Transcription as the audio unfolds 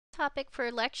Topic for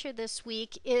lecture this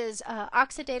week is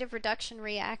oxidative reduction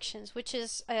reactions, which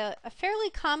is a fairly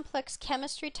complex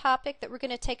chemistry topic that we're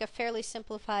going to take a fairly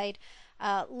simplified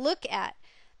look at.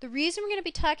 The reason we're going to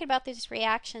be talking about these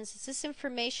reactions is this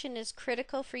information is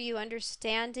critical for you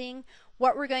understanding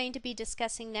what we're going to be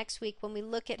discussing next week when we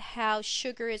look at how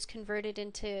sugar is converted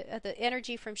into the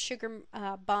energy from sugar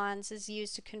bonds is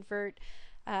used to convert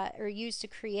or used to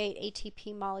create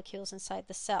ATP molecules inside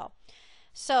the cell.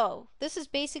 So this is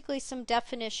basically some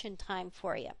definition time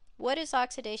for you. What is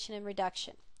oxidation and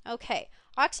reduction? Okay,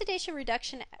 oxidation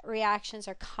reduction reactions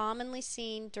are commonly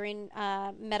seen during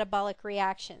metabolic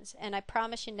reactions, and I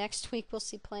promise you next week we'll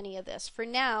see plenty of this. For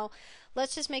now,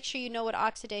 let's just make sure you know what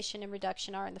oxidation and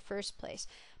reduction are in the first place.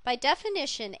 By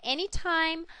definition,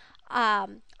 anytime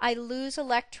I lose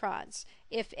electrons,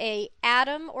 if a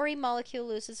atom or a molecule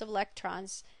loses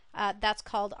electrons, that's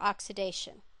called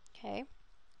oxidation. Okay.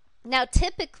 Now,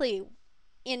 typically,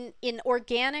 in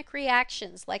organic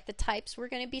reactions, like the types we're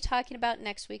going to be talking about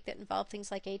next week that involve things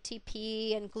like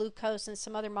ATP and glucose and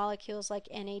some other molecules like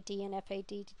NAD and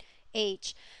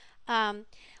FADH,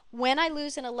 when I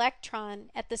lose an electron,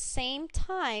 at the same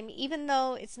time, even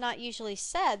though it's not usually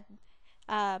said,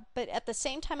 but at the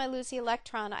same time I lose the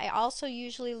electron, I also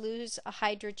usually lose a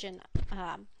hydrogen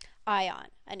ion,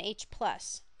 an H+.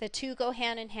 The two go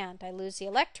hand in hand. I lose the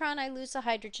electron, I lose the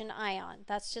hydrogen ion.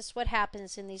 That's just what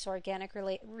happens in these organic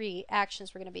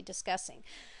reactions we're going to be discussing.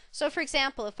 So, for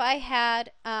example, if I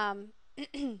had, oh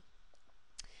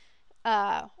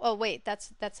wait, that's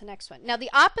the next one. Now,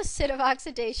 the opposite of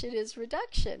oxidation is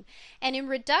reduction. And in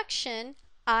reduction,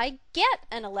 I get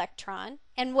an electron.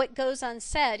 And what goes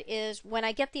unsaid is when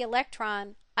I get the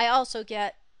electron, I also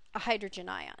get a hydrogen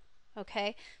ion.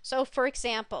 Okay? So, for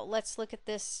example, let's look at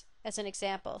this as an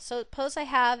example. So suppose I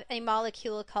have a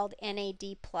molecule called NAD+.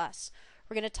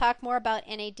 We're going to talk more about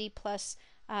NAD+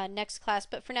 next class,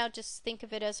 but for now just think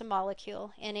of it as a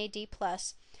molecule, NAD+.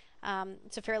 It's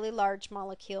a fairly large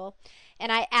molecule.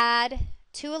 And I add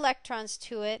 2 electrons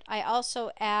to it. I also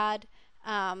add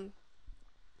at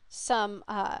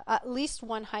least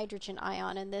 1 hydrogen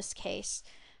ion in this case.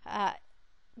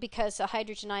 Because a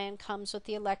hydrogen ion comes with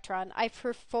the electron, I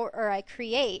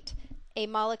create a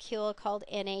molecule called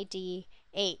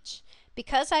NADH.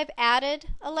 Because I've added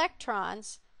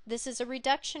electrons, this is a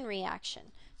reduction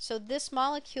reaction. So this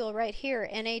molecule right here,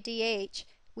 NADH,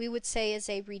 we would say is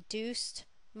a reduced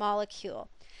molecule.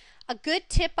 A good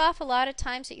tip-off a lot of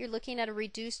times that you're looking at a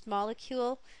reduced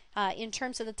molecule in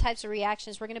terms of the types of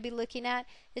reactions we're going to be looking at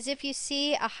is if you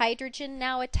see a hydrogen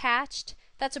now attached,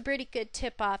 that's a pretty good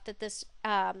tip-off that this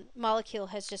molecule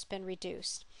has just been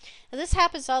reduced. Now, this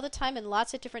happens all the time in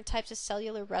lots of different types of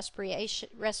cellular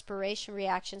respiration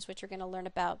reactions, which we're going to learn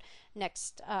about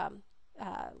next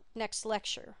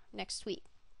lecture, next week.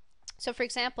 So, for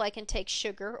example, I can take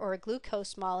sugar or a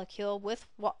glucose molecule with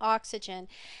oxygen,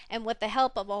 and with the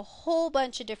help of a whole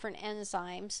bunch of different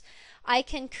enzymes, I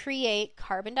can create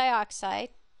carbon dioxide,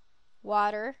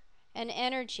 water, and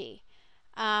energy.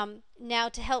 Now,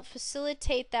 to help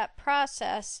facilitate that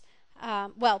process,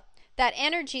 that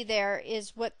energy there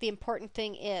is what the important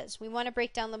thing is. We want to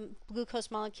break down the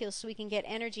glucose molecules so we can get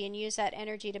energy and use that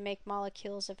energy to make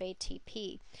molecules of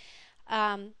ATP.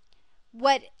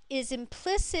 What is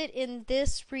implicit in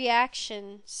this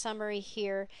reaction summary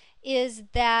here is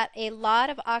that a lot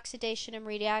of oxidation and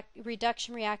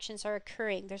reduction reactions are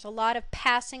occurring. There's a lot of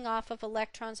passing off of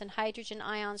electrons and hydrogen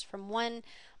ions from one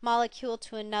molecule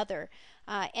to another.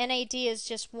 NAD is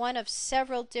just one of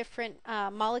several different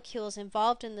molecules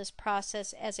involved in this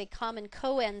process as a common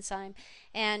coenzyme,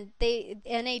 and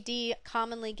NAD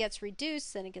commonly gets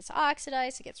reduced, then it gets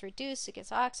oxidized, it gets reduced, it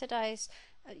gets oxidized.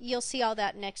 You'll see all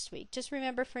that next week. Just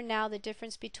remember for now the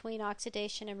difference between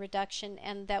oxidation and reduction,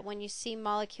 and that when you see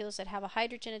molecules that have a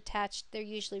hydrogen attached, they're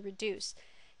usually reduced.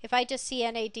 If I just see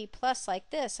NAD+ like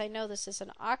this, I know this is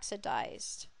an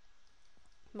oxidized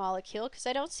molecule because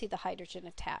I don't see the hydrogen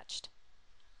attached.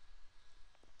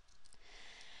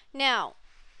 Now,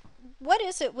 what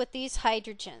is it with these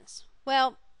hydrogens?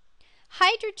 Well,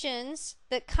 hydrogens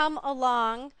that come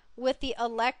along with the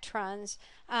electrons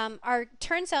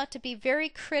turns out to be a very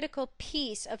critical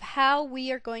piece of how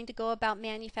we are going to go about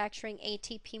manufacturing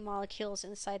ATP molecules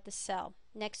inside the cell.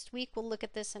 Next week we'll look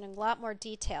at this in a lot more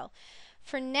detail.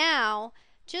 For now,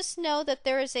 just know that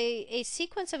there is a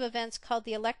sequence of events called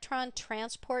the electron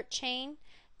transport chain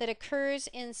that occurs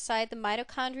inside the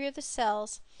mitochondria of the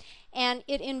cells, and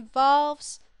it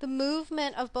involves the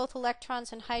movement of both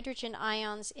electrons and hydrogen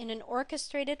ions in an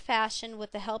orchestrated fashion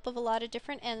with the help of a lot of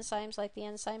different enzymes like the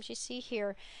enzymes you see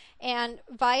here, and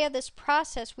via this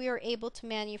process we are able to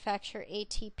manufacture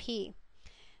ATP.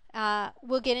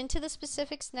 We'll get into the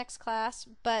specifics next class,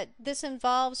 but this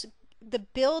involves the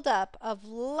buildup of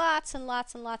lots and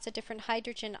lots and lots of different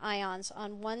hydrogen ions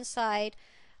on one side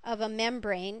of a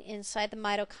membrane inside the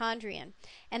mitochondrion,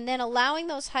 and then allowing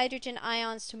those hydrogen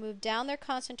ions to move down their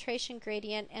concentration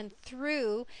gradient and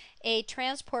through a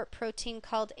transport protein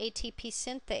called ATP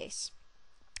synthase.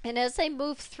 And as they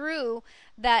move through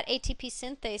that ATP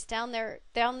synthase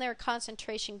down their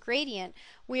concentration gradient,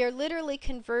 we are literally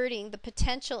converting the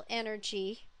potential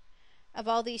energy of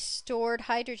all these stored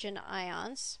hydrogen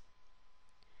ions.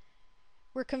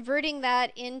 We're converting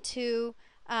that into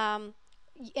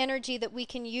energy that we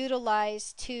can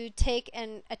utilize to take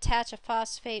and attach a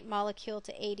phosphate molecule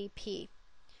to ADP.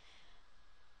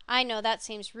 I know that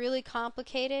seems really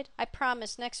complicated. I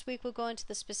promise next week we'll go into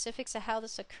the specifics of how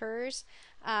this occurs.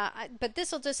 But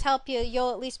this will just help you.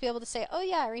 You'll at least be able to say, oh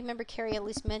yeah, I remember Carrie at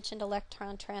least mentioned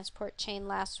electron transport chain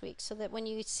last week, so that when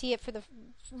you see it for the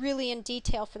really in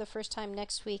detail for the first time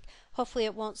next week, hopefully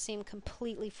it won't seem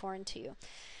completely foreign to you.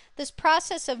 This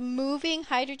process of moving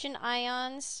hydrogen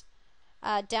ions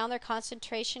down their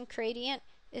concentration gradient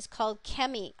is called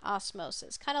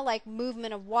chemiosmosis, kind of like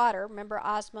movement of water. Remember,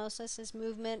 osmosis is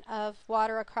movement of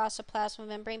water across a plasma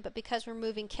membrane, but because we're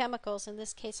moving chemicals, in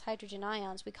this case hydrogen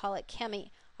ions, we call it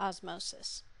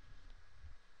chemiosmosis.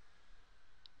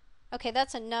 Okay,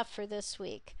 that's enough for this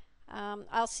week.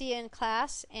 I'll see you in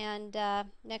class, and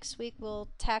next week we'll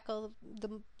tackle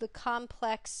the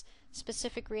complex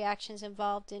specific reactions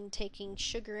involved in taking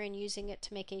sugar and using it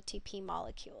to make ATP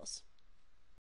molecules.